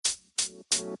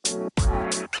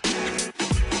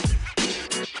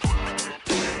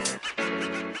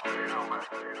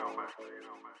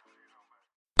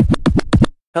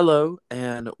Hello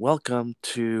and welcome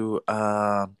to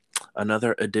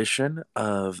another edition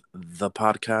of the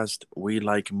podcast We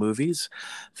Like Movies.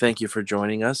 Thank you for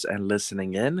joining us and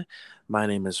listening in. My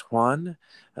name is Juan,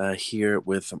 here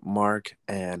with Mark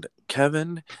and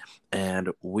Kevin, and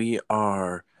we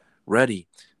are ready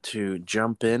to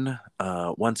jump in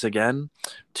once again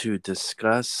to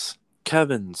discuss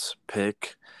Kevin's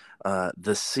pick,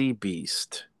 The Sea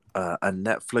Beast, a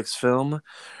Netflix film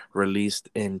released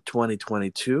in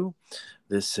 2022.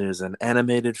 This is an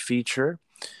animated feature.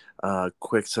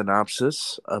 Quick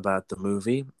synopsis about the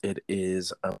movie: it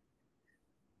is a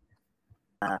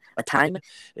time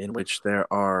in which there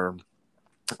are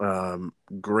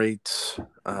great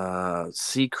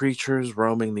sea creatures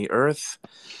roaming the earth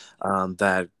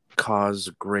that cause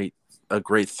a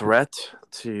great threat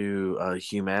to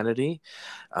humanity,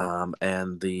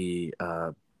 and the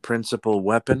principal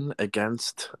weapon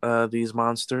against these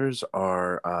monsters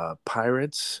are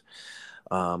pirates,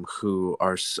 who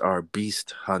are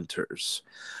beast hunters.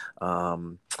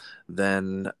 Um,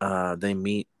 then they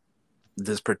meet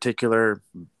this particular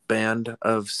band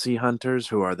of sea hunters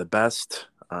who are the best,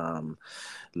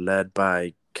 led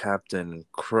by Captain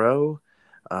Crow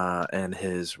and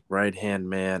his right hand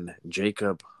man,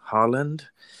 Jacob Holland.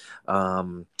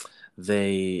 Um,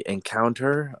 they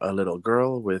encounter a little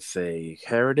girl with a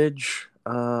heritage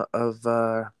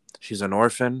of. She's an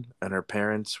orphan, and her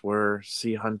parents were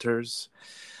sea hunters.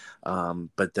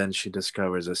 But then she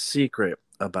discovers a secret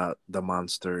about the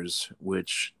monsters,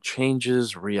 which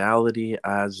changes reality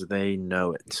as they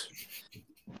know it.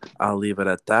 I'll leave it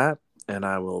at that, and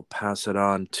I will pass it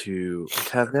on to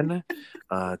Kevin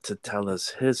to tell us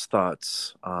his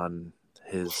thoughts on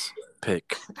his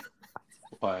pick.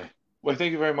 Bye. Well,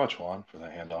 thank you very much, Juan, for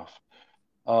that handoff.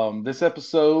 This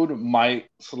episode might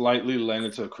slightly lend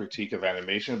into a critique of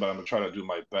animation, but I'm gonna try to do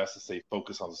my best to stay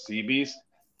focused on the sea beast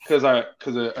because I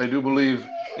do believe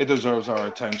it deserves our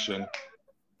attention.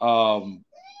 Um,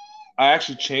 I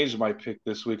actually changed my pick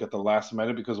this week at the last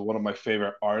minute because one of my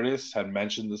favorite artists had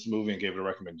mentioned this movie and gave it a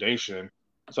recommendation.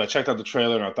 So I checked out the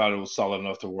trailer and I thought it was solid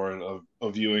enough to warrant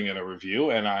a viewing and a review,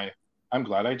 and I'm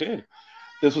glad I did.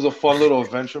 This was a fun little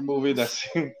adventure movie that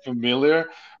seemed familiar,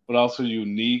 but also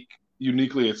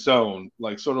uniquely its own.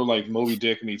 Like sort of like Moby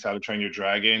Dick meets How to Train Your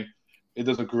Dragon. It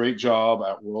does a great job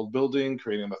at world building,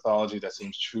 creating a mythology that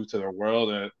seems true to their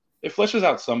world, and it fleshes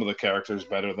out some of the characters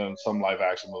better than some live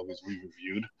action movies we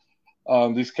reviewed.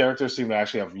 These characters seem to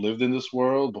actually have lived in this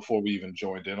world before we even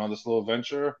joined in on this little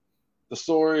adventure. The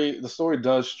story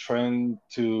does trend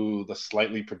to the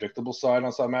slightly predictable side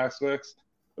on some aspects,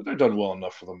 but they're done well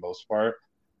enough for the most part.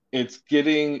 It's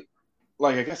getting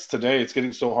like I guess today it's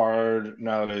getting so hard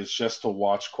nowadays just to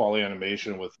watch quality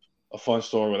animation with a fun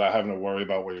story without having to worry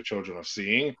about what your children are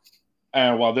seeing.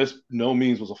 And while this no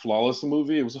means was a flawless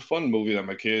movie, it was a fun movie that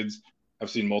my kids have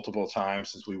seen multiple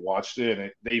times since we watched it,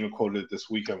 and they even quoted it this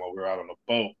weekend while we were out on a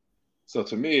boat. So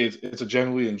to me, it's a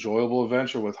genuinely enjoyable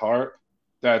adventure with heart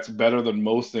that's better than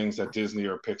most things that Disney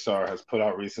or Pixar has put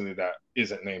out recently that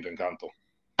isn't named Encanto.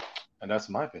 And that's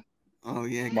my opinion. Oh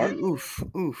yeah, good. Mark? Oof,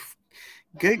 oof.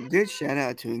 Good shout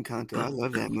out to Encanto. I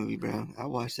love that movie, bro. I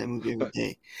watch that movie every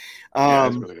day. Yeah,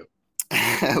 it's Um, really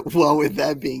good. well, with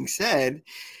that being said,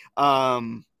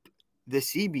 um, the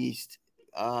Sea Beast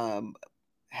um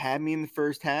had me in the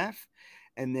first half,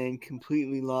 and then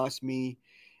completely lost me.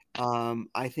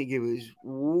 I think it was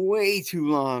way too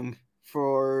long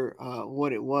for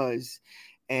what it was,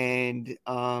 and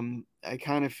I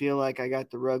kind of feel like I got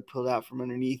the rug pulled out from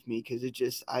underneath me because it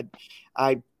just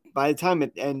I by the time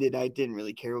it ended, I didn't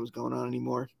really care what was going on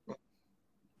anymore.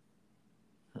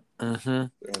 Mm-hmm. Fair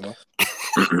enough.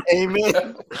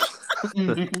 Amen.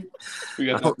 We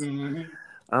got that. Mhm.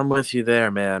 I'm with you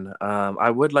there, man. I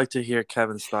would like to hear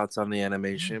Kevin's thoughts on the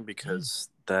animation because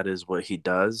that is what he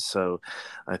does. So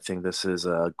I think this is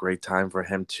a great time for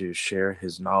him to share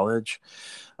his knowledge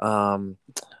um,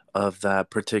 of that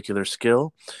particular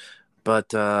skill. But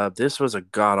this was a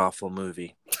god awful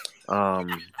movie.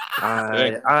 Um,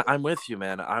 Dang. I'm with you,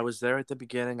 man. I was there at the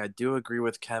beginning. I do agree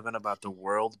with Kevin about the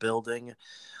world building.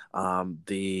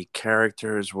 The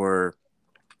characters were,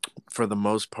 for the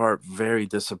most part, very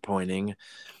disappointing.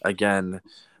 Again,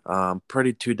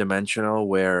 pretty two dimensional,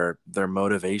 where their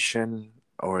motivation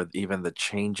or even the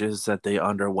changes that they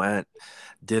underwent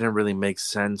didn't really make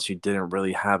sense. You didn't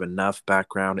really have enough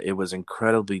background. It was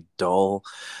incredibly dull.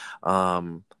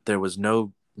 There was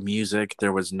no music.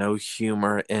 There was no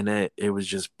humor in it. It was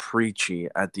just preachy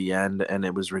at the end, and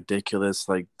it was ridiculous.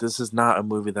 Like, this is not a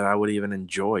movie that I would even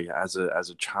enjoy as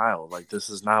a child. Like, this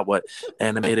is not what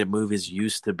animated movies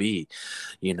used to be,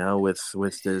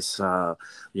 with this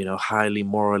highly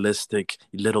moralistic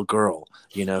little girl,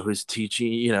 who's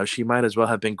teaching. She might as well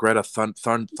have been Greta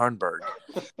Thunberg.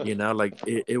 Like,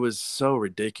 it was so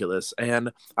ridiculous,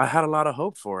 and I had a lot of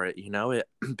hope for it.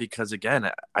 Because again,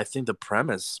 I think the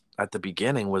premise at the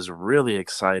beginning was really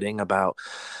exciting about,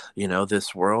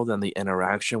 this world and the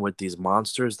interaction with these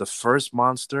monsters. The first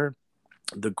monster,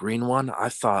 the green one, I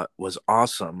thought was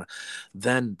awesome.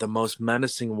 Then the most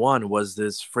menacing one was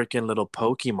this freaking little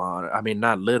Pokemon. I mean,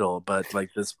 not little, but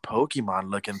like this Pokemon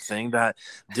looking thing that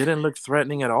didn't look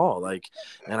threatening at all. Like,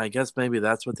 and I guess maybe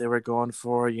that's what they were going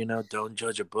for, don't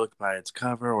judge a book by its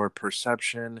cover or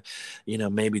perception,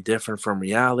 maybe different from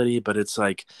reality. But it's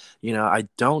like, I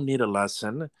don't need a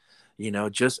lesson.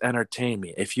 Just entertain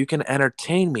me. If you can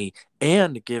entertain me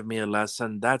and give me a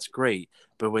lesson, that's great.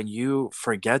 But when you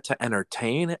forget to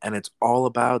entertain and it's all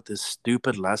about this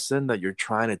stupid lesson that you're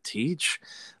trying to teach,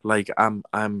 like, I'm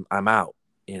out,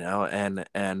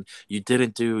 and you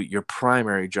didn't do your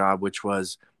primary job, which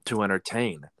was to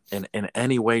entertain in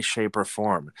any way, shape, or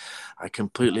form. I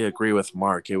completely agree with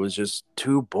Mark. It was just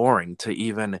too boring to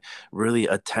even really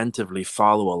attentively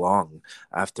follow along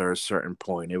after a certain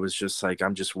point. It was just like,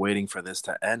 I'm just waiting for this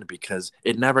to end because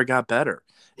it never got better.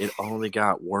 It only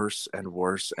got worse and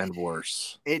worse and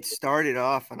worse. It started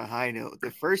off on a high note.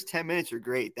 The first 10 minutes were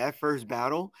great. That first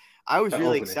battle, I was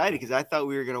really excited because I thought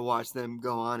we were going to watch them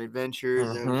go on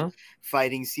adventures of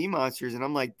fighting sea monsters. And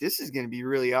I'm like, this is going to be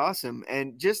really awesome.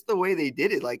 And just the way they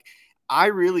did it, like, I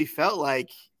really felt like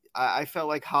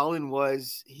Holland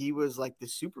was like the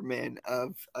Superman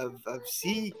of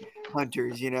sea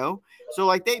hunters, So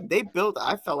like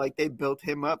I felt like they built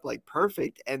him up like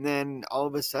perfect. And then all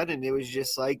of a sudden it was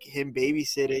just like him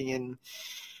babysitting. And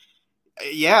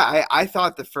yeah, I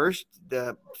thought the first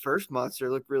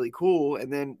monster looked really cool,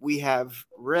 and then we have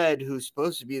Red, who's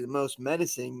supposed to be the most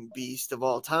menacing beast of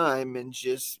all time and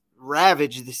just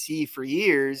ravaged the sea for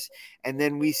years, and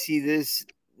then we see this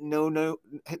no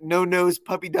nose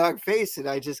puppy dog face, and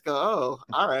I just go, oh,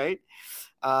 all right.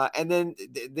 And then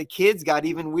the kids got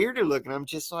even weirder looking. I'm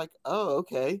just like, oh,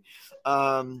 okay.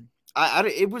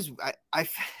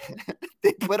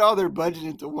 They put all their budget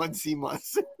into one sea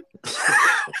monster.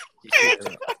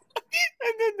 And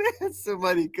then they had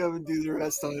somebody come and do the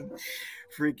rest on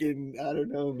freaking, I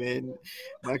don't know, man.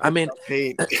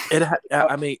 Paint.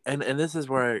 And this is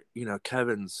where,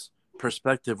 Kevin's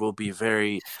perspective will be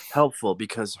very helpful,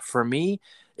 because for me,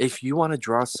 if you want to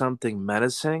draw something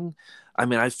menacing,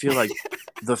 I feel like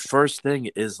the first thing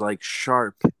is like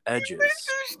sharp edges.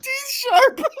 There's teeth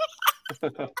sharp.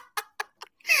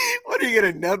 What, are you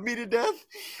gonna nub me to death?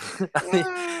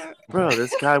 Bro,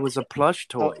 this guy was a plush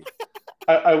toy.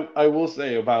 I will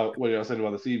say about what I said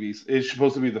about the sea beast. It's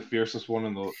supposed to be the fiercest one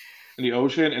in the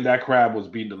ocean, and that crab was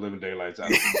beating the living daylights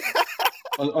out of him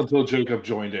until Jacob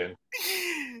joined in.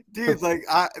 Dude, like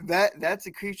that's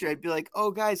a creature. I'd be like, oh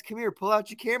guys, come here, pull out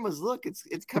your cameras. Look,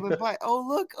 it's coming by. Oh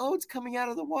look, it's coming out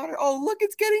of the water. Oh look,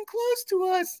 it's getting close to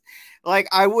us. Like,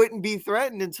 I wouldn't be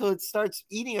threatened until it starts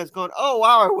eating us. Going, oh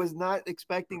wow, I was not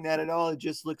expecting that at all. It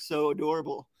just looks so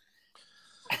adorable.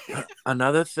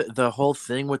 The whole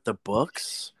thing with the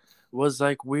books was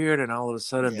like weird, and all of a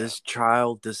sudden this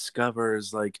child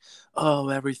discovers like, oh,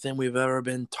 everything we've ever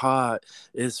been taught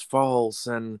is false,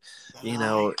 and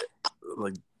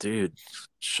like, dude,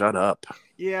 shut up.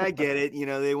 Yeah, I get it.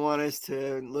 They want us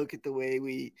to look at the way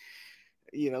we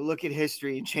look at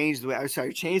history and change the way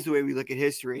we look at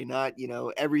history, not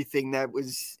everything that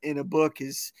was in a book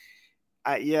is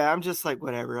I'm just like,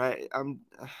 whatever. I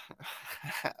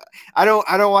don't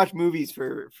watch movies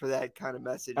for that kind of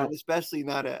message, and especially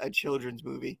not a children's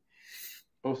movie.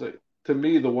 I'll say, to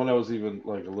me, the one that was even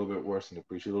like a little bit worse than the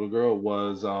preachy little girl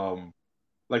was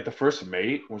like the first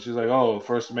mate, when she's like, oh,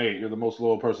 first mate, you're the most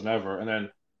loyal person ever, and then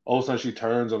all of a sudden she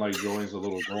turns and like joins the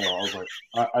little girl. I was like,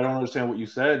 I don't understand what you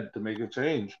said to make it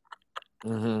change.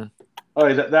 Mm-hmm.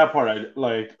 Oh, that part, I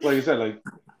like you said, like,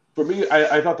 for me,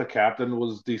 I thought the captain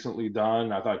was decently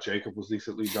done. I thought Jacob was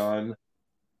decently done.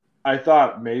 I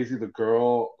thought Maisie, the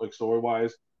girl, like, story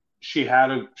wise, she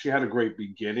had a great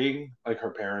beginning. Like,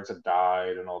 her parents had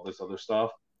died and all this other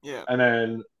stuff. Yeah. And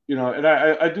then, and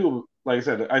I do, like I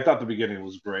said, I thought the beginning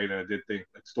was great, and I did think,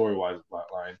 like, story wise,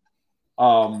 flatline.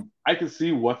 I could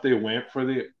see what they went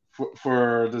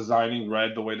for designing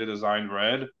Red the way they designed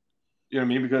Red. You know what I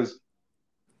mean? Because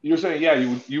you're saying, yeah,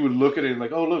 you would look at it and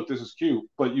like, oh, look, this is cute.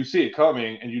 But you see it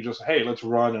coming and you just, hey, let's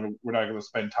run, and we're not going to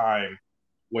spend time,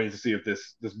 waiting to see if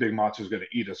this big monster is going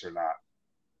to eat us or not.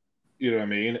 You know what I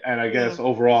mean? And I Yeah. guess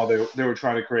overall they were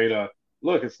trying to create a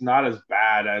look. It's not as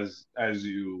bad as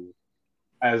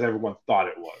everyone thought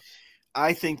it was.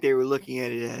 I think they were looking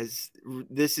at it as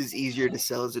this is easier to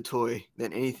sell as a toy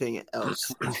than anything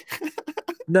else.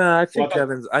 No, I think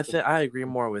Well, I agree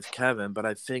more with Kevin, but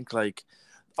I think like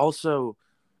also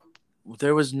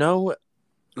there was no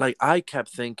like I kept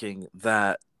thinking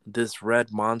that this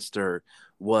red monster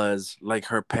was like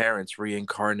her parents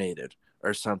reincarnated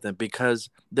or something because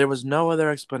there was no other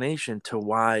explanation to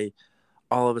why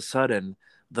all of a sudden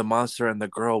the monster and the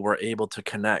girl were able to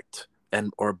connect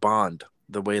and or bond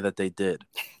the way that they did.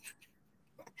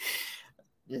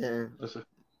 Yeah. listen,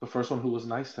 the first one who was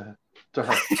nice to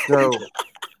her. So,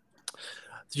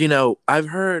 you know, I've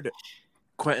heard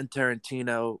Quentin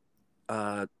Tarantino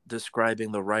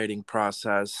describing the writing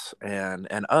process and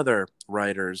other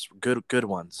writers, good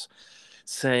ones,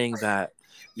 saying that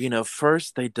you know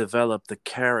first they develop the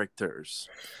characters,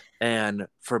 and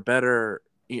for better,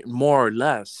 more or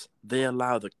less, they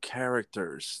allow the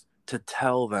characters to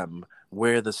tell them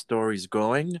where the story's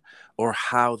going or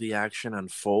how the action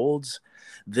unfolds.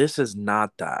 This is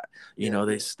not that. You Yeah. know,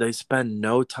 they spend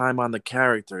no time on the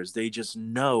characters. They just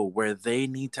know where they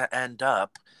need to end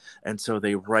up, and so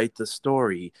they write the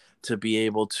story to be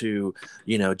able to,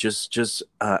 you know, just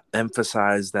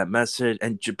emphasize that message,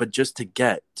 and but just to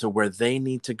get to where they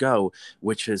need to go,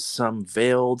 which is some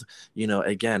veiled, you know,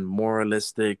 again,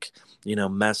 moralistic, you know,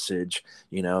 message,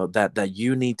 you know, that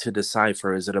you need to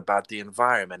decipher. Is it about the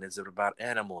environment? Is it about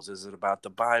animals? Is it about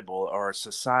the Bible or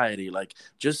society? Like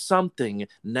just something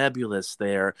nebulous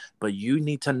there, but you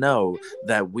need to know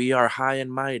that we are high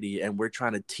and mighty and we're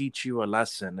trying to teach you a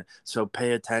lesson, so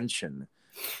pay attention.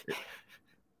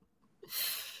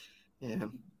 Yeah.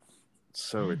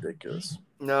 So ridiculous.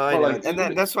 No, I Well, know, like and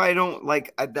even that's why I don't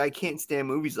like. I can't stand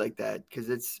movies like that because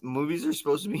it's movies are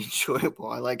supposed to be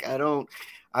enjoyable. I don't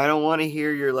want to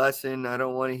hear your lesson. I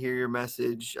don't want to hear your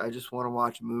message. I just want to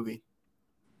watch a movie.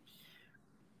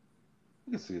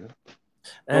 you can see that.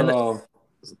 But And yeah, go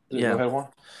yeah, ahead, Juan.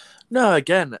 no,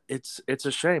 again, it's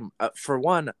a shame. For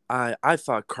one, I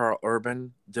thought Carl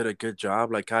Urban did a good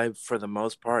job. Like I, for the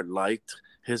most part, liked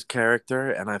his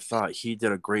character, and I thought he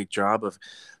did a great job of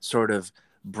sort of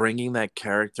bringing that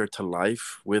character to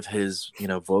life with his, you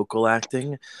know, vocal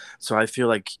acting. So I feel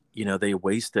like, you know, they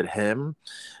wasted him.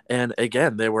 And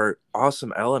again, there were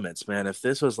awesome elements, man. If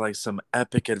this was like some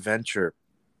epic adventure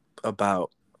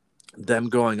about them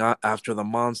going after the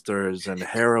monsters and You're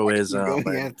heroism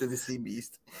going and, after the sea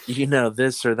beast. you know,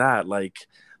 this or that, like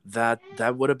that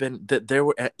would have been that. There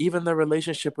were even the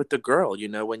relationship with the girl, you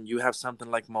know, when you have something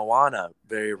like Moana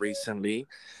very recently,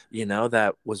 you know,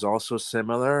 that was also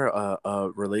similar, a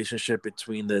relationship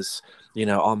between this, you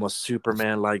know, almost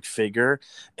Superman like figure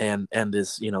and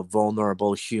this, you know,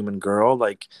 vulnerable human girl,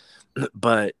 like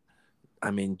but I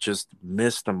mean, just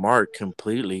miss the mark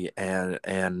completely and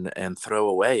throw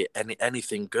away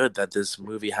anything good that this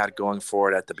movie had going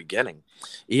for it at the beginning.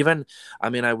 Even,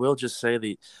 I mean, I will just say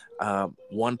the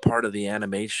one part of the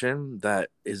animation that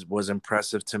was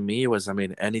impressive to me was, I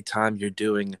mean, anytime you're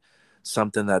doing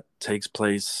something that takes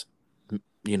place,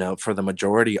 you know, for the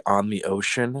majority on the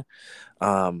ocean,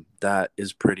 that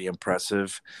is pretty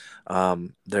impressive.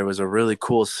 There was a really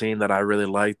cool scene that I really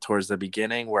liked towards the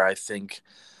beginning where I think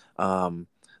um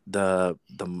the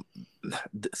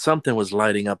something was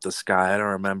lighting up the sky. I don't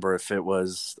remember if it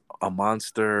was a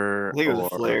monster I think it was a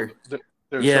or flare.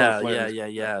 They're showing yeah, flares.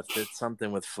 yeah, it's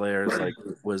something with flares, like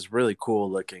was really cool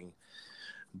looking.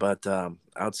 But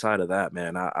outside of that,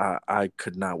 man, I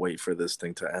could not wait for this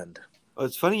thing to end. Well,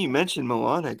 it's funny you mentioned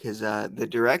Moana because the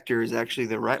director is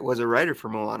actually was a writer for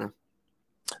Moana.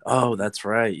 Oh, that's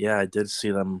right. Yeah, I did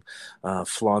see them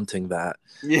flaunting that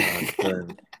Yeah.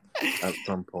 at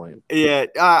some point. Yeah,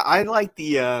 I like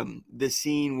the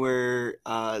scene where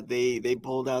they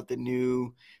pulled out the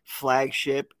new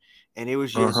flagship, and it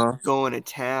was just Uh-huh. going to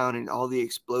town and all the Yeah.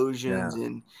 explosions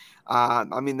and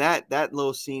I mean that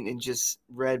little scene and just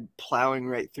Red plowing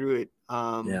right through it.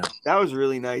 Yeah. That was a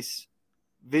really nice,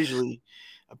 visually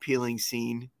appealing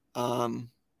scene.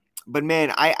 But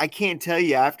man, I can't tell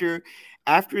you after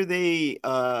they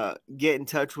get in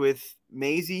touch with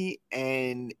Maisie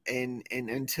and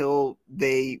until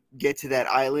they get to that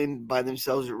island by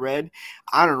themselves at Red,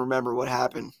 I don't remember what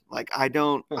happened. Like I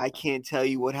can't tell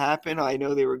you what happened. I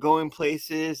know they were going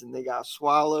places and they got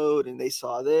swallowed and they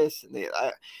saw this and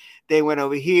they went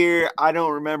over here. I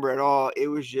don't remember at all. It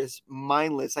was just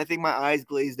mindless. I think my eyes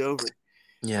glazed over.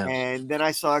 Yeah. And then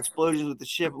I saw explosions with the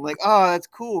ship. I'm like, oh, that's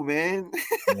cool, man.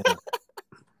 Yeah.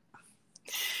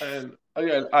 And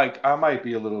Yeah, I might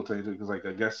be a little tainted because like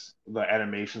I guess the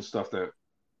animation stuff that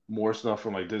more stuff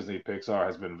from like Disney Pixar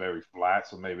has been very flat,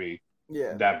 so maybe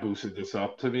Yeah. that boosted this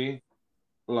up to me.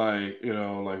 Like,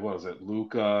 like what is it,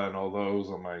 Luca and all those.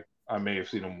 I'm like, I may have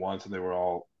seen them once and they were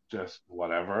all just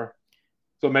whatever.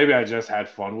 So maybe I just had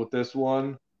fun with this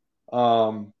one.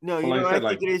 No, But you know like I what I said, think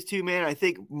like it is too, man. I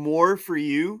think more for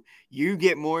you. You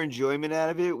get more enjoyment out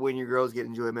of it when your girls get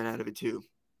enjoyment out of it too.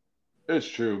 it's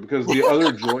true because the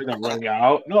other joy that rang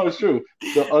out. No, it's true.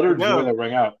 The other joy No. that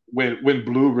rang out when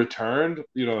Blue returned,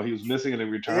 he was missing and he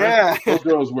returned. Yeah. Those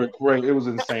girls were great. It was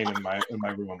insane in my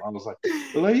room. I was like,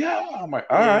 they're like, yeah. I'm like,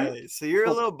 all right. Yeah. So you're a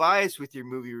So, little biased with your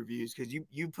movie reviews because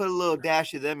you put a little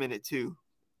dash of them in it too.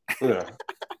 yeah.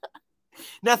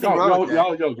 Nothing Y'all, wrong with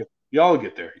y'all, that. y'all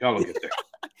get there. Y'all will get there.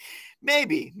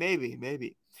 Maybe.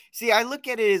 See, I look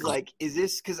at it as like, is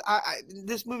this because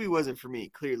this movie wasn't for me,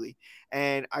 clearly.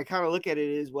 And I kind of look at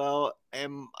it as, well,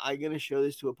 am I gonna show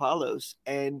this to Apollos?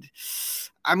 And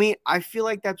I mean, I feel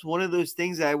like that's one of those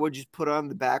things that I would just put on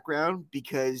the background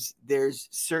because there's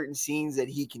certain scenes that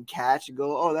he can catch and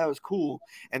go, oh, that was cool.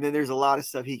 And then there's a lot of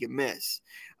stuff he can miss.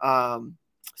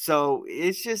 So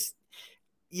it's just,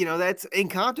 that's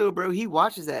Encanto, bro. He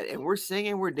watches that and we're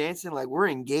singing, we're dancing, like we're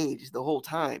engaged the whole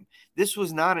time. This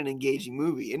was not an engaging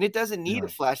movie and it doesn't need a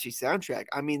Yeah. flashy soundtrack.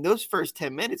 I mean, those first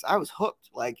 10 minutes, I was hooked.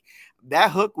 Like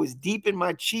that hook was deep in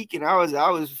my cheek and I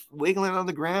was wiggling on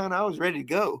the ground. I was ready to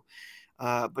go.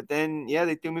 But then, yeah,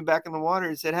 they threw me back in the water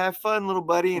and said, have fun, little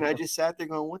buddy. And I just sat there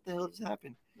going, what the hell just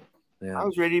happened? Yeah. I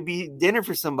was ready to be dinner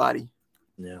for somebody.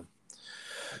 Yeah.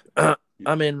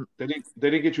 I mean, they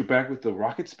didn't get you back with the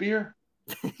rocket spear.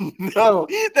 No,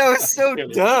 that was so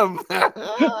dumb. And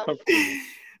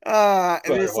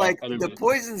Sorry, it's Juan. like I didn't the mean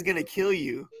poison's gonna kill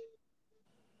you.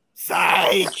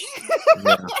 Psych.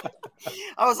 yeah,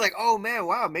 I was like, oh man,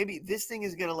 wow, maybe this thing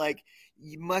is gonna like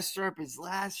muster up his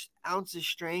last ounce of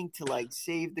strength to like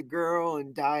save the girl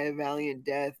and die a valiant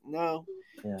death. No,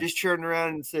 yeah. just turned around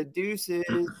and said deuces.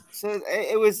 So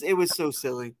it was so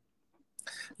silly.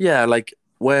 Yeah, like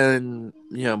when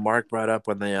Mark brought up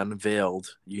when they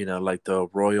unveiled like the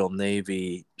Royal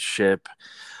Navy ship,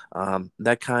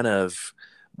 that kind of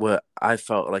what I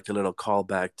felt like a little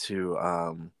callback to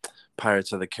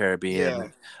Pirates of the Yeah.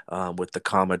 Caribbean, with the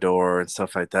Commodore and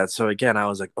stuff like that. So again, I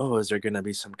was like, oh, is there going to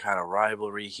be some kind of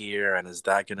rivalry here, and is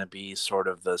that going to be sort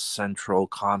of the central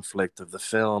conflict of the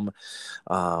film?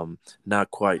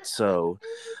 Not quite so.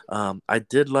 I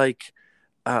did like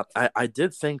I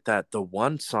did think that the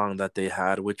one song that they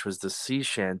had, which was the sea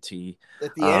shanty,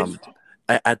 At the end.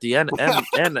 um, at the end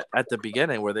and at the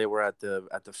beginning where they were at the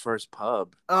first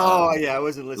pub, Oh yeah, I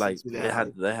wasn't listening like to they that had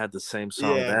one. they had the same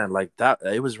song Yeah. then, like that.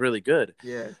 It was really good,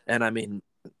 Yeah. and I mean,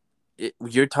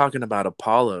 you're talking about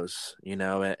Apollos,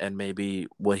 and maybe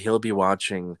what he'll be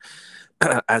watching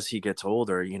as he gets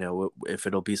older, if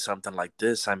it'll be something like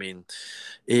this. I mean,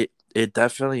 it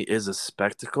definitely is a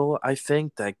spectacle. I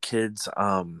think that kids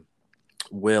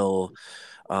will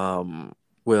um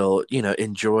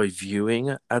enjoy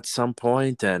viewing at some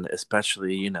point, and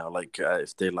especially like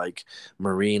if they like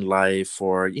marine life,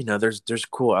 or there's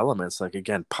cool elements, like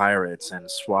again, pirates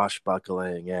and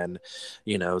swashbuckling, and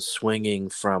swinging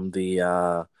from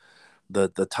the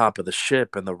top of the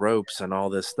ship and the ropes and all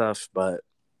this stuff. But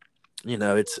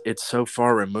it's so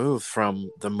far removed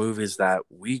from the movies that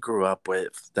we grew up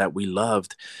with, that we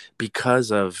loved,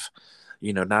 because of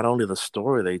not only the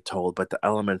story they told, but the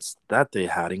elements that they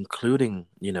had, including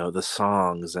the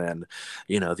songs, and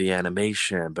the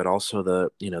animation, but also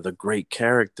the great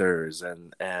characters,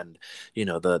 and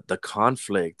the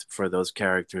conflict for those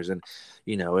characters. And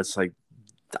it's like,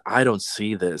 I don't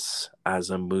see this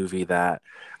as a movie that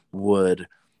would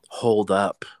hold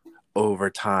up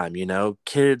over time.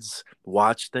 Kids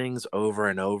watch things over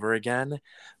and over again,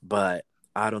 but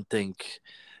I don't think,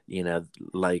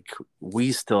 like,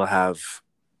 we still have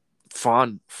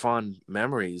fond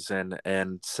memories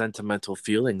and sentimental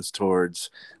feelings towards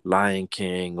Lion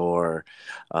King, or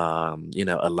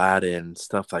Aladdin,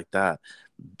 stuff like that.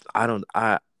 I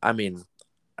mean,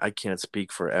 I can't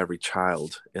speak for every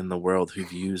child in the world who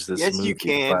views this Yes, you movie,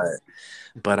 can.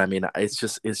 but I mean, it's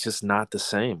just not the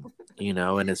same, and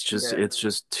Yeah. it's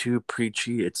just too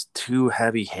preachy. It's too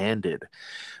heavy-handed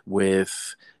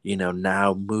with,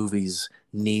 now movies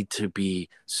need to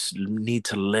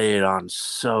lay it on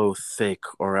so thick,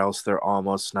 or else they're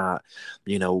almost not,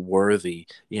 worthy.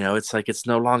 It's like it's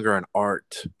no longer an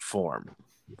art form.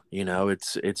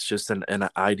 It's just an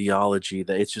ideology,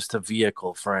 that it's just a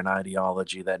vehicle for an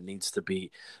ideology that needs to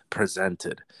be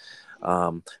presented.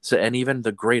 So, and even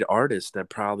the great artists that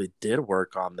probably did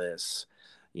work on this,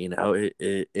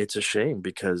 it's a shame,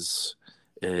 because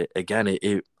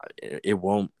it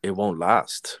won't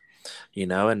last,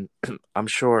 and I'm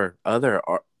sure I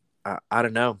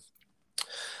don't know.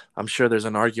 I'm sure there's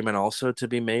an argument also to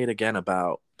be made again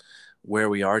about where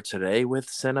we are today with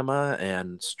cinema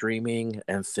and streaming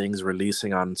and things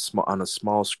releasing on a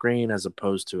small screen as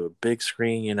opposed to a big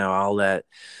screen. I'll let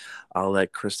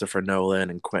Christopher Nolan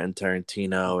and Quentin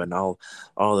Tarantino and all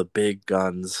the big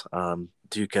guns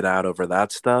duke it out over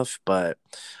that stuff. But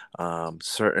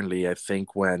certainly, I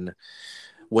think when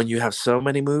you have so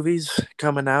many movies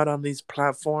coming out on these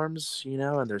platforms,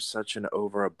 and there's such an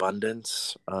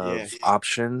overabundance of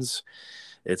options,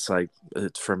 it's like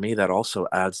for me that also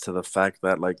adds to the fact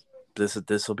that like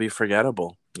this will be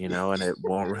forgettable, and it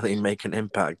won't really make an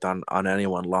impact on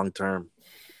anyone long term.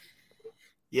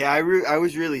 Yeah, I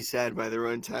was really sad by the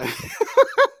runtime.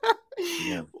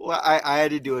 Yeah. Well, I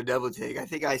had to do a double take. I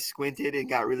think I squinted and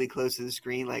got really close to the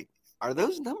screen. Like, are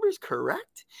those numbers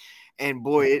correct? And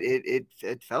boy,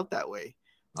 it felt that way.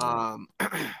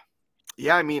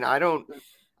 Yeah, I mean,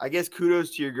 I guess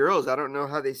kudos to your girls. I don't know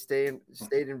how they stayed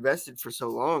invested for so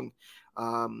long.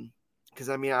 Because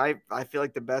I mean, I feel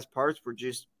like the best parts were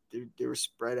just they were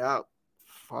spread out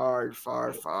far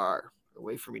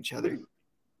away from each other.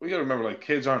 We gotta remember, like,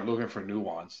 kids aren't looking for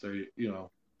nuance.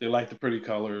 They like the pretty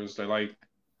colors. They like,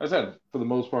 I said, for the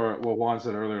most part, what Juan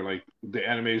said earlier, like the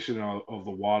animation of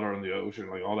the water and the ocean,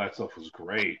 like all that stuff was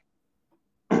great.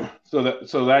 So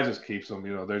that just keeps them.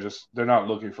 They're not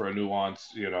looking for a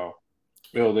nuance.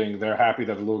 Building. They're happy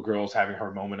that the little girl's having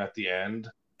her moment at the end.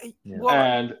 Yeah. Well,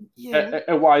 And yeah.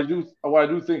 and why I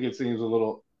do think it seems a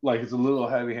little like it's a little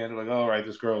heavy handed. Like, all right,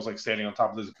 this girl's like standing on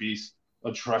top of this beast,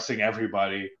 addressing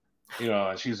everybody,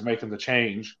 and she's making the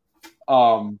change.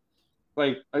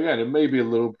 Like, again, it may be a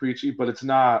little preachy, but it's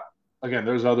not. Again,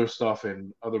 there's other stuff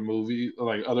in other movies,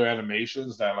 like other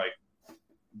animations that like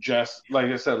just like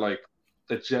I said, like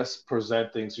that just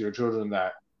present things to your children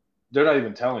that they're not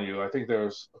even telling you. I think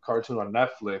there's a cartoon on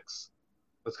Netflix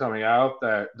that's coming out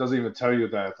that doesn't even tell you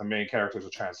that the main characters are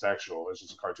transsexual. It's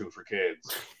just a cartoon for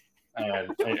kids,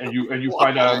 and you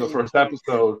find out in the first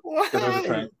episode Why?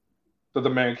 that the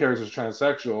main character is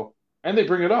transsexual, and they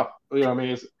bring it up. I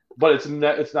mean, but it's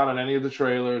not on any of the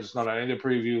trailers, it's not on any of the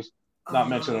previews, not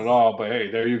mentioned at all. But hey,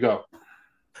 there you go.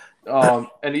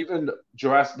 And even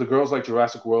the girls like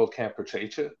Jurassic World Camp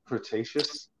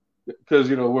Cretaceous, because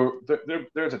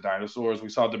there's a dinosaurs. We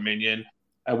saw Dominion,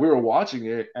 and we were watching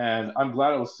it, and I'm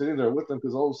glad I was sitting there with them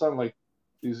because all of a sudden, like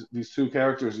these two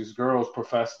characters, these girls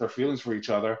profess their feelings for each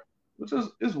other, which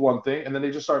is one thing, and then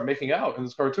they just start making out in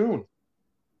this cartoon,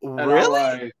 and I'm Really?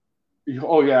 like,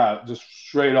 oh yeah, just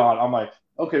straight on. I'm like,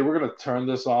 okay, we're gonna turn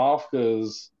this off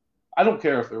because I don't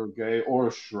care if they were gay or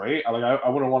straight. I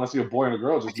wouldn't want to see a boy and a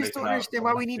girl I just just don't making out. understand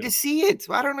why we need to see it.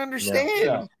 I don't Yeah. Yeah,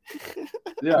 understand.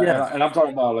 yeah, Yeah. and I'm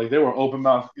talking about like they were open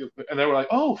mouth, and they were like,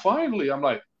 "Oh, finally!" I'm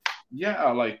like,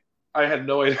 "Yeah." Like I had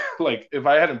no idea. Like if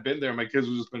I hadn't been there, my kids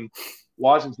would just been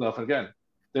watching stuff. And again,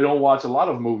 they don't watch a lot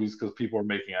of movies because people are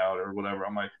making out or whatever.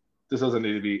 I'm like, this doesn't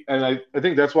need to be. And I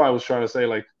think that's why I was trying to say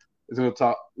like it's gonna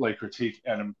talk like critique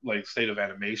and like state of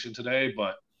animation today,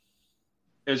 but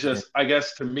it's Yeah. just I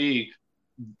guess to me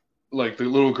like the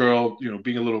little girl,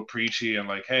 being a little preachy and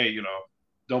like, hey,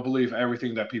 don't believe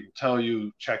everything that people tell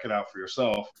you. Check it out for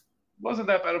yourself. Wasn't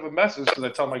that bad of a message because I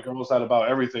tell my girls that about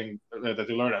everything that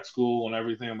they learn at school and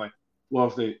everything. I'm like,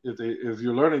 well, if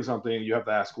you're learning something, you have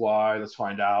to ask why. Let's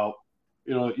find out.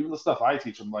 Even the stuff I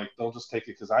teach them, like, don't just take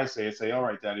it because I say it. Say, all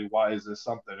right, Daddy, why is this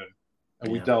something?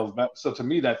 And we Yeah. delve back. So to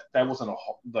me, that wasn't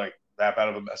like that bad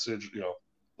of a message.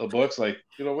 The books, like,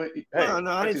 what? Hey, No,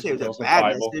 I I didn't teach say the it was a girls the bad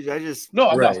Bible. message. I just No,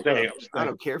 I'm not Right. saying. I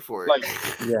don't care for it. Like,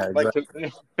 Yeah. like,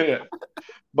 Exactly. yeah.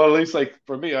 But at least, like,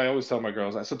 for me, I always tell my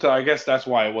girls that. So I guess that's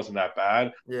why it wasn't that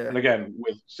bad. Yeah. And again,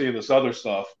 with seeing this other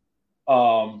stuff,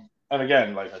 and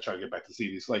again, like, I try to get back to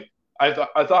CDs. Like, I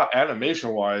thought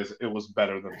animation wise, it was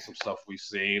better than some stuff we've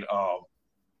seen.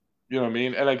 You know what I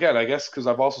mean? And again, I guess because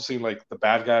I've also seen like the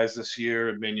Bad Guys this year,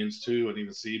 and Minions 2, and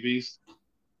even Sea Beast.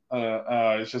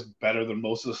 It's just better than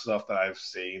most of the stuff that I've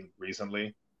seen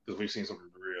recently because we've seen some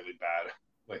really bad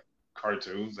like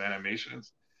cartoons,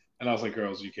 animations, and I was like,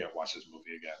 girls, you can't watch this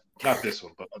movie again. Not this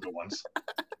one, but other ones.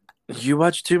 You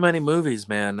watch too many movies,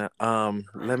 man.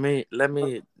 Let me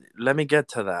get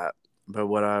to that. But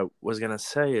what I was gonna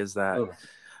say is that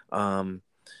Oh, um,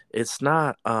 it's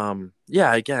not.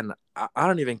 Yeah, again, I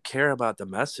don't even care about the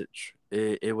message.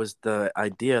 It was the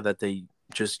idea that they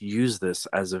just use this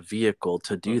as a vehicle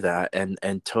to do that and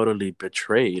totally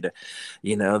betrayed,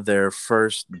 their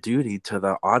first duty to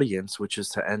the audience, which is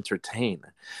to entertain.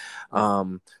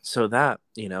 So that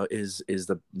is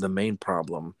the main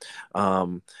problem.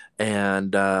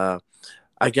 And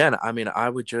again, I mean, I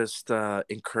would just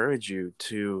encourage you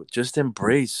to just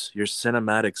embrace your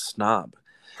cinematic snob,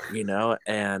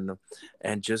 and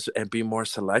be more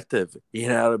selective,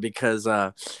 because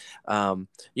um,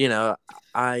 you know,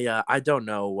 I don't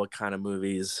know what kind of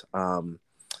movies uh,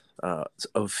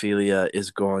 Ophelia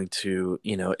is going to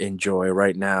enjoy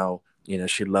right now.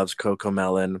 She loves Coco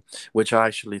Melon, which I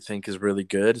actually think is really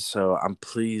good. So I'm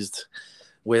pleased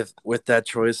with that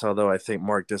choice, although I think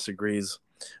Mark disagrees.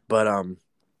 But I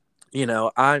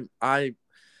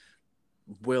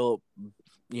will,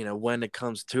 when it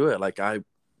comes to it, like I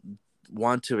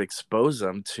want to expose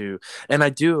them to, and I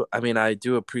do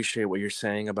appreciate what you're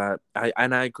saying about,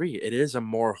 and I agree, it is a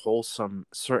more wholesome,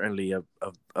 certainly a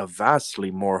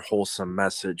vastly more wholesome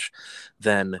message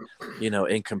than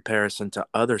in comparison to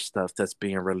other stuff that's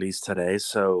being released today.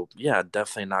 So yeah,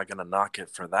 definitely not gonna knock it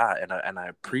for that, and I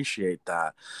appreciate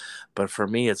that. But for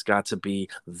me, it's got to be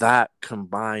that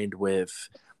combined with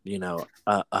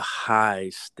a high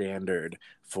standard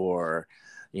for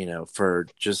for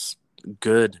just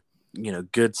good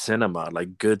good cinema,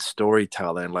 like good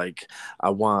storytelling. Like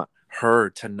I want her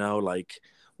to know, like,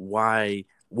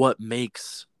 what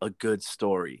makes a good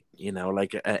story,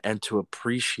 like, and to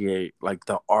appreciate like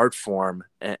the art form,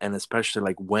 and especially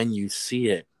like when you see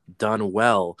it done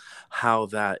well, how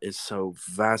that is so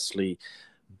vastly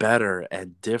better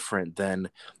and different than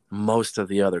most of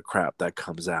the other crap that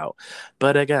comes out.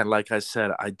 But again, like I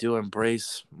said, I do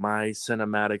embrace my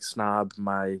cinematic snob,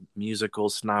 my musical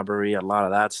snobbery, a lot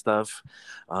of that stuff,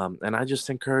 and I just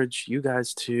encourage you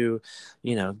guys to,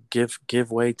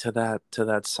 give way to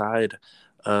that side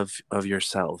of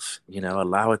yourself.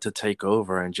 Allow it to take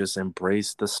over and just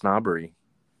embrace the snobbery.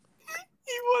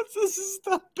 He wants us to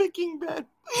stop picking bad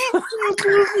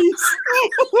movies.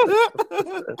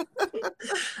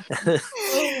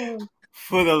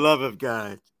 For the love of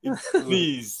God,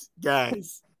 please,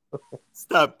 guys,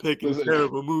 stop picking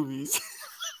terrible movies.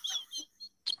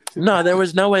 No, there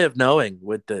was no way of knowing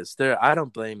with this. I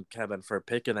don't blame Kevin for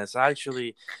picking this. I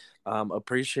actually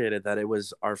appreciated that it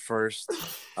was our first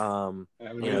time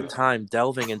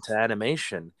delving into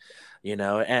animation.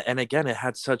 And again, it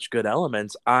had such good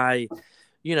elements. When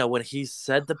he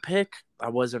said the pick, I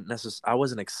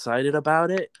wasn't excited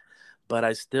about it, but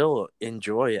I still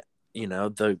enjoy it.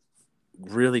 The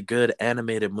really good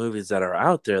animated movies that are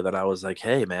out there, that I was like,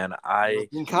 hey man, I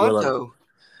Encanto.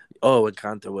 Oh,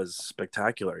 Encanto was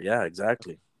spectacular. Yeah,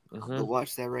 exactly. Mm-hmm. I'll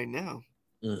watch that right now.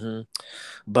 Mm-hmm.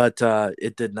 But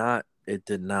it did not. It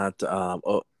did not.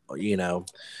 It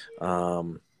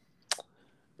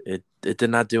did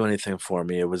not do anything for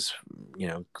me. It was,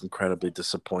 incredibly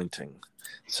disappointing.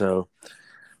 So,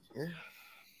 yeah.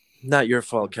 Not your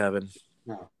fault, Kevin.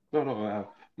 No.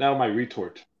 Now my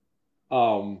retort.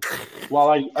 While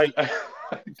I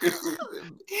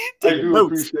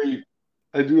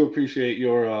do appreciate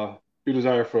your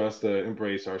desire for us to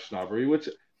embrace our snobbery, which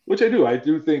I do. I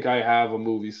do think I have a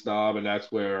movie snob, and that's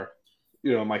where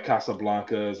my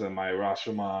Casablancas and my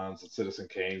Rashomons and Citizen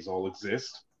Kanes all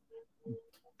exist.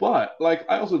 But like,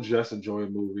 I also just enjoy a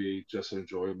movie,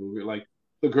 Like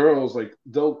the girls, like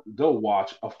they'll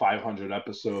watch a 500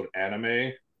 episode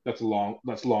anime that's long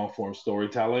form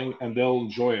storytelling, and they'll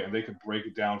enjoy it, and they can break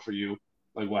it down for you,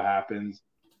 like what happens.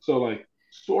 So like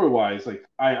story wise, like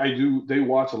I do, they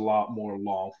watch a lot more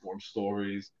long form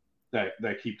stories that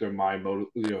keep their mind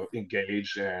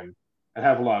engaged and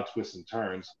have a lot of twists and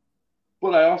turns.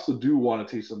 But I also do want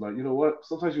to teach them that, what,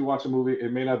 sometimes you watch a movie,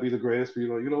 it may not be the greatest, but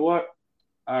you know what,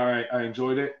 all right, I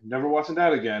enjoyed it. Never watching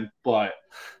that again, but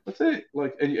that's it.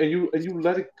 Like, and you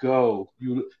let it go.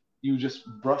 You just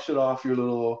brush it off your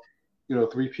little,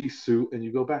 3-piece suit, and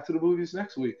you go back to the movies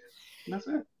next week. And that's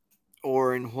it.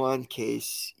 Or in Juan's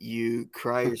case, you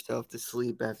cry yourself to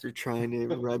sleep after trying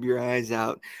to rub your eyes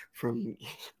out from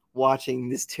watching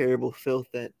this terrible filth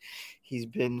that he's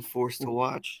been forced to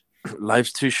watch.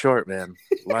 Life's too short, man.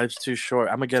 Life's too short.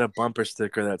 I'm gonna get a bumper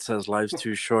sticker that says "Life's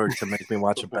too short" to make me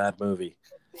watch a bad movie.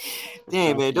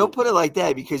 Damn, man, don't put it like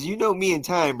that, because you know me and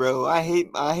time, bro. I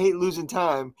hate losing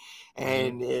time,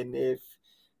 and if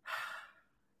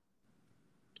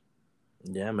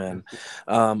yeah, man,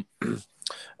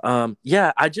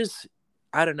 yeah, I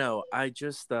don't know.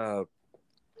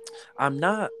 I'm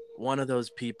not one of those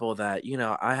people that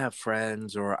I have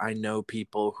friends, or I know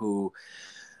people who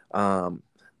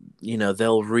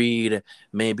they'll read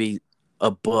maybe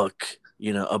a book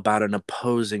about an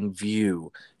opposing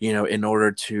view in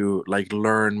order to like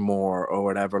learn more or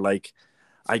whatever. Like,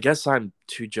 I guess I'm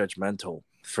too judgmental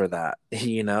for that.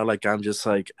 Like, I'm just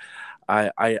like,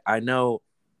 I know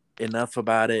enough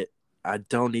about it I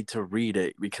don't need to read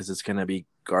it because it's gonna be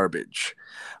garbage.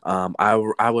 I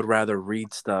would rather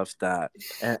read stuff that,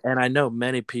 and I know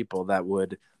many people that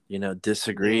would,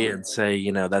 disagree Yeah. and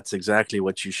say, that's exactly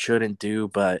what you shouldn't do.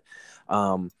 But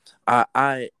um,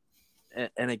 I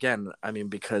and again, I mean,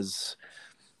 because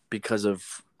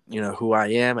of who I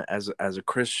am as a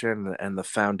Christian and the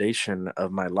foundation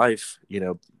of my life,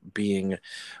 being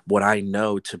what I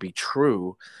know to be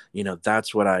true,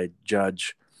 that's what I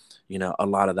judge, a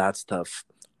lot of that stuff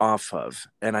off of.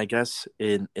 And I guess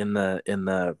in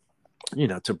the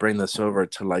to bring this over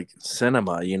to like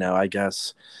cinema, I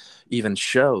guess even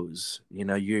shows,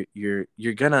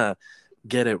 you're gonna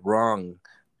get it wrong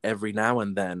every now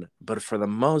and then, but for the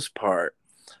most part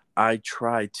I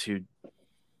try to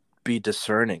be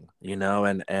discerning,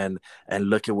 and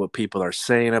look at what people are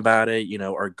saying about it,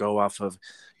 or go off of,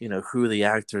 who the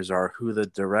actors are, who the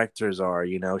directors are,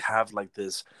 have like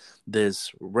this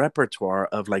repertoire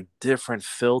of like different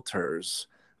filters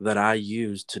that I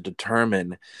use to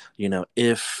determine,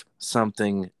 if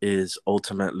something is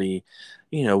ultimately,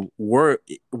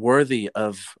 worthy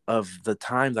of the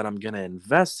time that I'm going to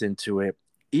invest into it,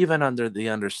 even under the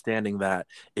understanding that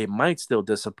it might still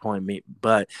disappoint me,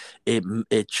 but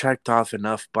it checked off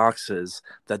enough boxes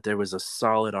that there was a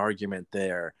solid argument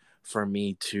there for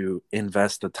me to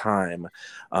invest the time,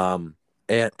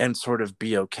 and sort of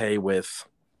be okay with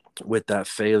that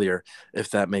failure, if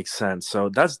that makes sense. So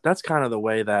that's kind of the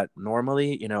way that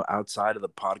normally, outside of the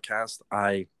podcast,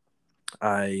 I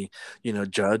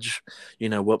judge,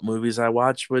 what movies I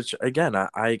watch, which again,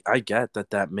 I get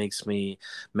that makes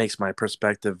my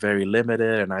perspective very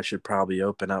limited, and I should probably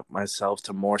open up myself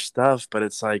to more stuff. But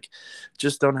it's like,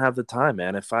 just don't have the time,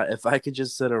 man. If I could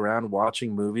just sit around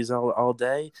watching movies all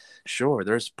day, sure,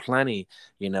 there's plenty.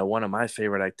 One of my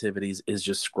favorite activities is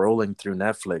just scrolling through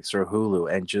Netflix or Hulu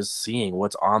and just seeing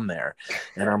what's on there.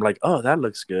 And I'm like, oh, that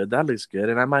looks good. That looks good.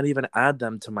 And I might even add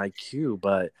them to my queue,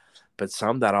 but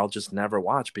some that I'll just never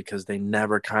watch because they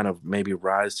never kind of maybe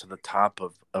rise to the top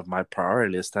of my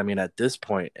priority list. I mean, at this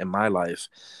point in my life,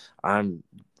 I'm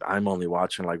only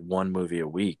watching like one movie a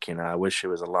week. I wish it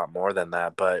was a lot more than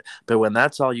that. But when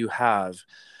that's all you have,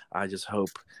 I just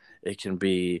hope it can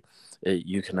be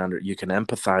you can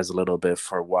empathize a little bit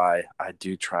for why I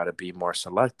do try to be more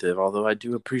selective. Although I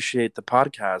do appreciate the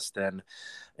podcast,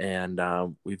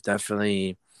 and we've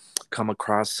definitely come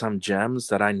across some gems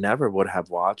that I never would have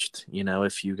watched,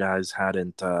 if you guys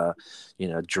hadn't,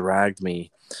 dragged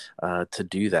me to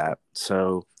do that.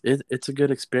 So it's a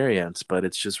good experience, but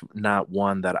it's just not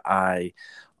one that I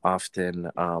often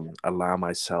allow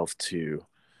myself to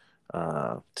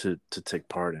take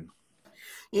part in.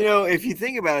 If you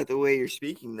think about it the way you're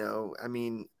speaking, though, I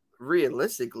mean,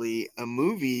 realistically, a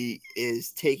movie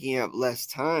is taking up less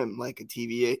time, like a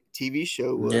TV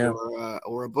show would, Yeah,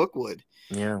 or a book would.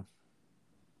 yeah,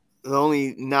 The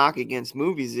only knock against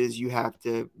movies is you have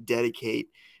to dedicate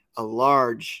a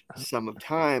large sum of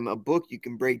time. A book you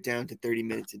can break down to 30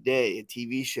 minutes a day, a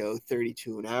TV show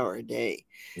 32 an hour a day.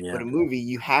 But yeah, a movie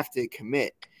you have to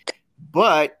commit.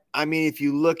 But I mean, if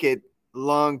you look at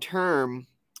long term,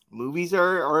 movies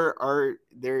are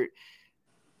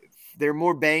they're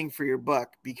more bang for your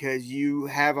buck because you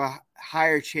have a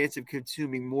higher chance of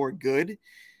consuming more good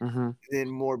mm-hmm. than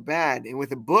more bad. And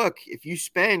with a book, if you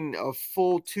spend a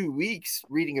full 2 weeks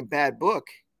reading a bad book,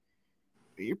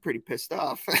 you're pretty pissed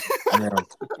off.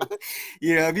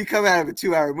 Yeah, If you come out of a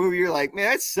 2-hour movie, you're like, man,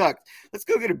 that sucked. Let's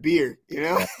go get a beer.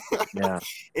 yeah, yeah.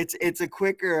 It's a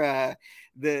quicker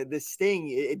the sting.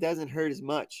 It doesn't hurt as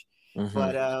much. Mm-hmm.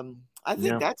 But I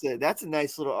think Yeah, that's a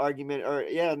nice little argument, or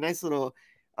a nice little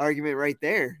argument right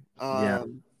there. yeah,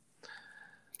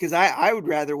 Because I would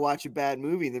rather watch a bad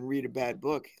movie than read a bad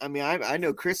book. I mean, I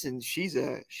know Kristen, she's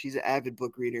an avid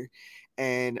book reader,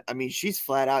 and I mean, she's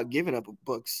flat out given up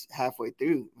books halfway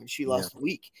through when she yeah, lost a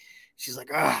week. She's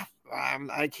like, I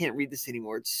can't read this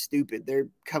anymore. It's stupid. They're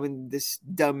coming this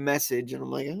dumb message, and I'm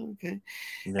like, oh, okay.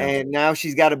 yeah, And now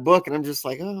she's got a book, and I'm just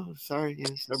like, oh, sorry,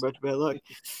 sorry about your bad luck.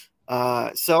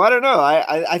 So I don't know.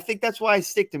 I think that's why I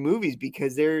stick to movies,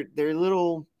 because they're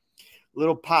little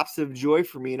pops of joy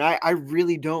for me. And I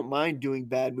really don't mind doing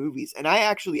bad movies. And I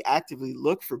actually actively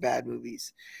look for bad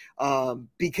movies,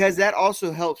 because that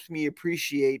also helps me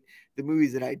appreciate the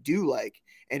movies that I do like.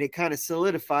 And it kind of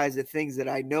solidifies the things that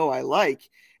I know I like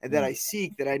and that I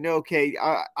seek, that I know, okay,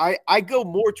 I go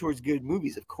more towards good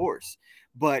movies, of course.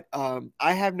 But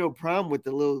I have no problem with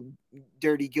the little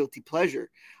dirty, guilty pleasure.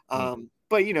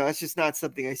 But, that's just not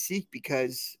something I seek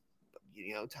because,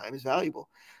 time is valuable.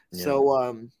 yeah.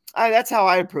 So that's how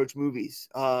I approach movies.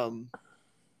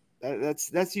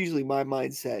 That's usually my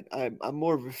mindset. I'm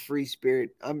more of a free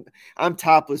spirit. I'm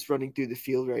topless running through the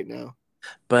field right now.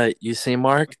 But you see,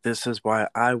 Mark, this is why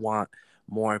I want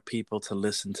more people to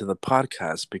listen to the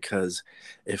podcast, because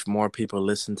if more people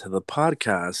listen to the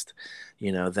podcast,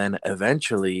 then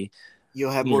eventually,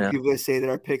 You'll have you more know, people that say that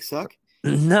our picks suck.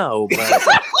 no,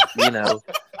 but you know,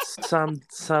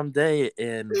 someday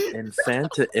in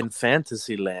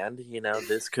fantasy land,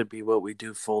 this could be what we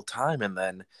do full time, and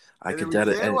then I And then could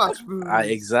we can watch movies.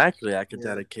 I could Yeah.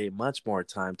 dedicate much more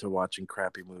time to watching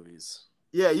crappy movies.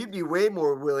 Yeah, you'd be way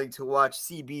more willing to watch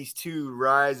CB's 2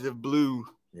 Rise of Blue.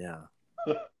 Yeah.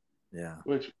 Yeah.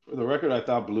 Which, for the record, I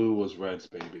thought Blue was Red's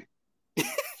baby.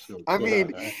 I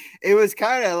mean, it was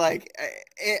kind of like,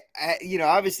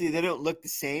 obviously they don't look the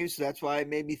same, so that's why it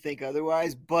made me think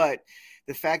otherwise. But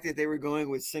the fact that they were going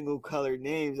with single colored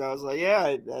names, I was like,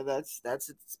 yeah, that's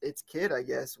its kid, I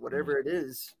guess, whatever it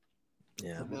is.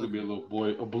 Yeah, it's gonna be a little boy,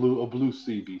 a blue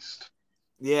sea beast.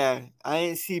 Yeah, I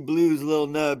didn't see Blue's little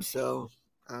nub, so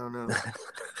I don't know.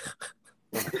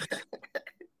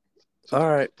 All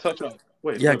right, touch on.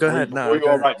 Wait, yeah, go ahead. Before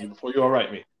you all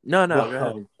right me. No, go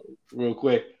ahead. Real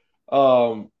quick.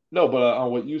 No, but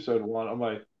on what you said, Juan, I'm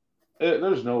like,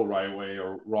 there's no right way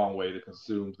or wrong way to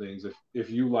consume things. If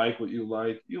you like what you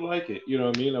like it. You know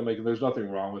what I mean? I'm like, there's nothing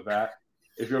wrong with that.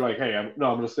 If you're like, hey, I'm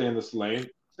gonna stay in this lane,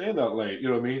 stay in that lane. You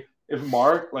know what I mean? If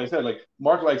Mark, like I said,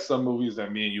 Mark likes some movies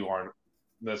that me and you aren't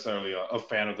necessarily a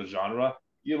fan of the genre,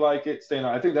 you like it, stay in.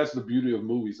 I think that's the beauty of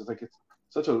movies. It's like it's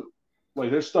such a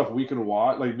there's stuff we can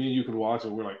watch, like me and you can watch,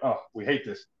 and we're like, oh, we hate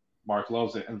this. Mark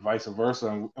loves it, and vice versa.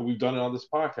 And we've done it on this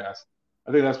podcast.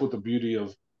 I think that's what the beauty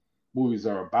of movies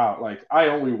are about. Like, I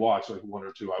only watch like one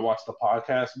or two. I watch the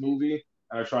podcast movie,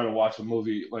 and I try to watch a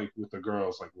movie like with the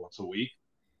girls like once a week,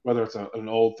 whether it's an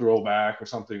old throwback or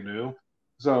something new.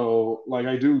 So like,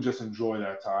 I do just enjoy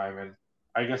that time, and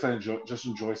I guess I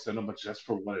enjoy cinema just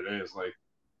for what it is. Like,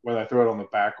 whether I throw it on the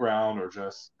background or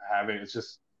just have it, it's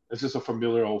just a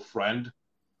familiar old friend.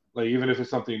 Like, even if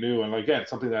it's something new, and like, again,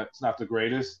 something that's not the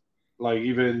greatest, like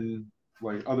even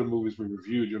like other movies we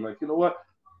reviewed, you're like, you know what?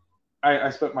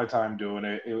 I spent my time doing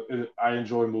it. I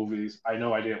enjoy movies. I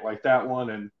know I didn't like that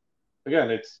one, and again,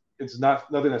 it's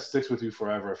not nothing that sticks with you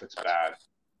forever if it's bad.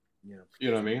 Yeah, you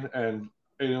know what I mean. And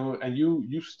and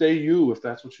you stay you if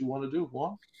that's what you want to do,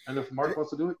 Juan. And if Mark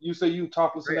wants to do it, you say you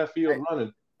topless in that field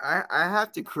running. I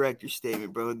have to correct your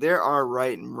statement, bro. There are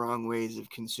right and wrong ways of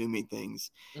consuming things.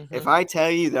 Mm-hmm. If I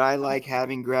tell you that I like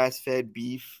having grass-fed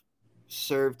beef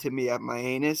served to me at my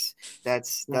anus,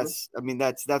 that's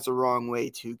a wrong way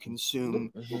to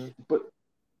consume. Mm-hmm.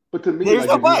 But to me, there's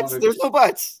no buts. There's no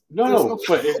buts. No.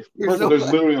 But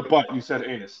there's literally a butt. You said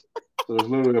anus, so there's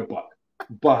literally a butt.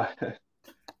 But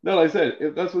no, like I said,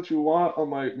 if that's what you want, I'm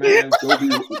like, man,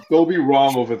 go be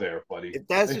wrong over there, buddy. If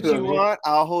that's what you want,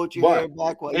 I'll hold your hair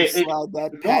back while you slide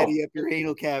that patty up your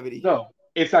anal cavity. No,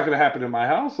 it's not going to happen in my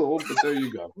household, but there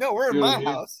you go. No, we're in my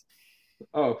house.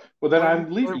 Oh, well, then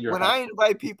I'm leaving your house. When I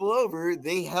invite people over,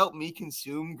 they help me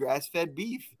consume grass-fed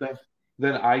beef.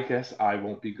 Then I guess I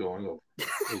won't be going over.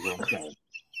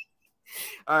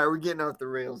 All right, we're getting off the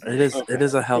rails. It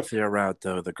is a healthier route,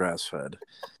 though, the grass-fed.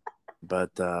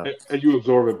 But and you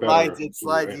absorb it better. It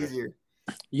slides easier.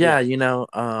 Yeah,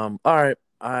 all right.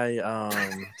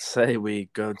 I say we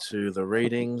go to the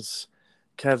ratings.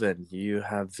 Kevin, you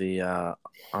have the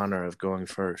honor of going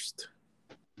first.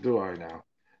 Do I now?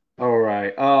 All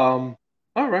right. All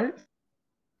right.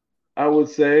 I would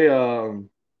say, you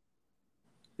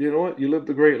know what? You lived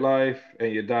a great life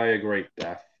and you die a great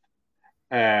death.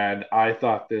 And I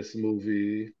thought this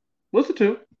movie was a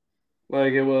 2.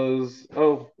 Like, it was,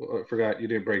 I forgot you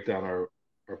didn't break down our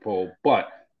poll, but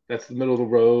that's the middle of the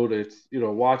road. It's,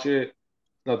 watch it.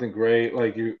 Nothing great.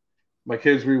 Like, my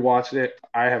kids rewatched it.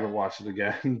 I haven't watched it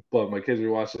again, but my kids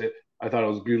rewatched it. I thought it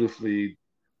was beautifully.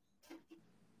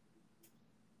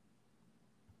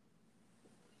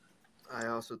 I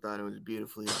also thought it was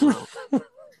beautifully as well.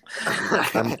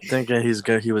 I'm thinking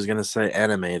he was gonna say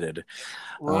animated.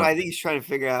 Well, I think he's trying to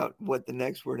figure out what the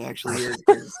next word actually is.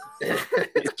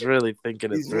 He's really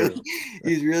thinking it through.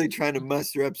 He's really trying to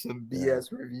muster up some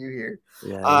BS review here.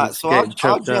 Yeah. So I'll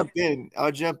jump in.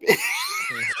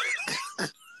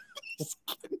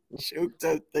 Choked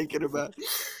up thinking about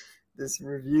this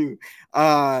review.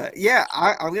 I'm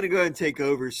gonna go ahead and take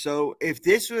over. So if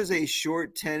this was a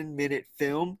short 10-minute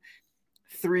film,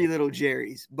 3 Little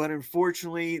Jerry's, but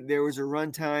unfortunately there was a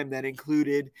runtime that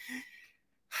included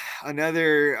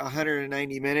another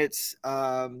 190 minutes.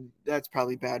 That's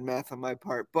probably bad math on my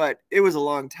part, but it was a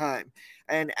long time.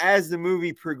 And as the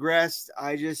movie progressed,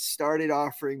 I just started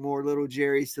offering more Little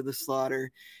Jerry's to the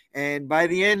slaughter. And by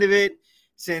the end of it,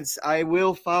 since I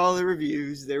will follow the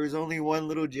reviews, there was only one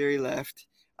Little Jerry left.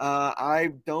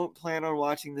 I don't plan on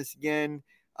watching this again.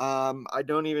 I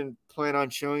don't even plan on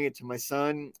showing it to my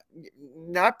son,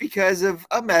 not because of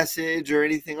a message or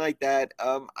anything like that.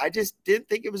 I just didn't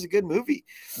think it was a good movie.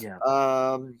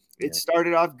 Yeah. It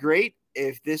started off great.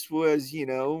 If this was,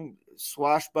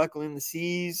 swashbuckling the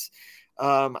seas,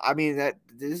 I mean that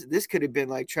this could have been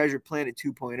like Treasure Planet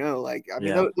 2.0. Like, I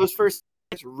mean, those first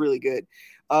were really good.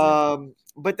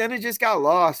 But then it just got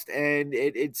lost, and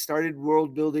it started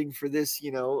world building for this,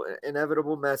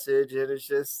 inevitable message, and it's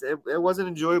just it wasn't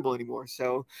enjoyable anymore.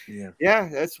 So yeah,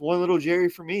 that's one Little Jerry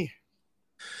for me.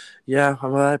 Yeah,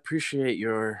 well, I appreciate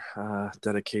your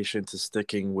dedication to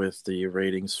sticking with the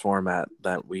ratings format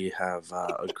that we have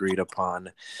agreed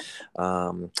upon.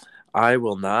 I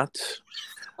will not.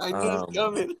 I knew it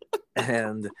coming.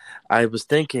 And I was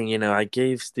thinking, I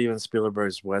gave Steven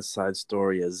Spielberg's West Side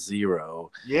Story a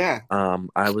 0. Yeah.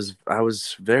 I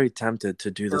was very tempted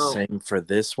to do the same for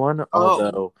this one,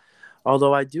 although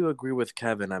I do agree with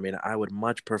Kevin. I mean, I would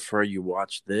much prefer you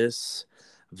watch this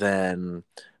than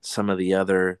some of the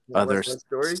other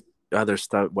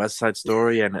stuff, West Side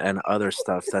Story, and other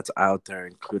stuff that's out there,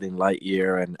 including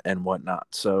Lightyear and whatnot.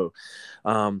 So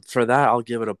for that, I'll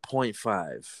give it a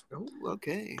 0.5. Oh,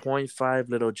 okay. 0.5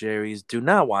 Little Jerry's. Do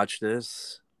not watch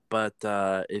this, but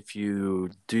if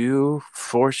you do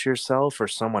force yourself or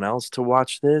someone else to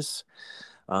watch this,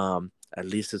 at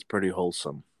least it's pretty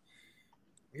wholesome.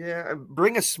 Yeah,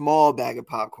 bring a small bag of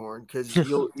popcorn, because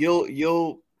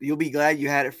you'll be glad you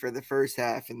had it for the first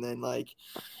half, and then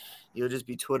you'll just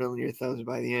be twiddling your thumbs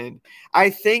by the end. I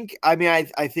think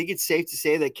it's safe to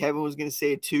say that Kevin was going to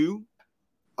say a 2.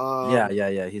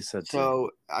 Yeah. He said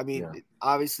so. I mean,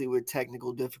 obviously with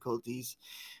technical difficulties,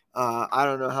 I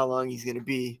don't know how long he's going to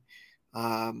be,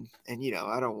 and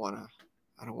I don't want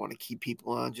to keep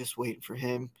people on just waiting for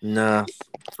him. Nah.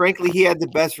 Frankly, he had the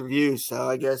best reviews, so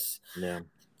I guess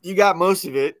you got most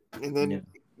of it, and then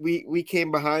we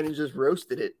came behind and just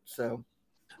roasted it. So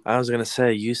I was gonna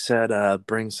say, you said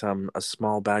bring a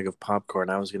small bag of popcorn.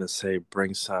 I was gonna say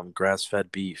bring some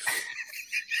grass-fed beef.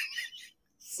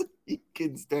 So you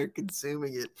can start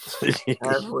consuming it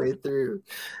halfway through.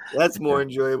 That's more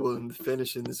enjoyable than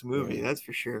finishing this movie. That's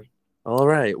for sure. All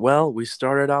right. Well, we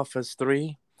started off as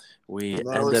 3. We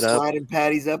ended up sliding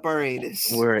patties up our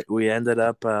anus. We ended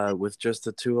up with just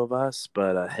the 2 of us,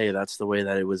 but hey, that's the way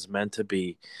that it was meant to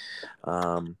be.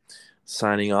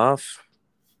 Signing off.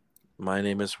 My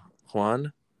name is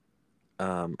Juan,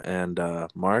 and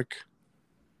Mark.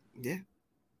 Yeah.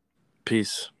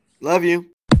 Peace. Love you.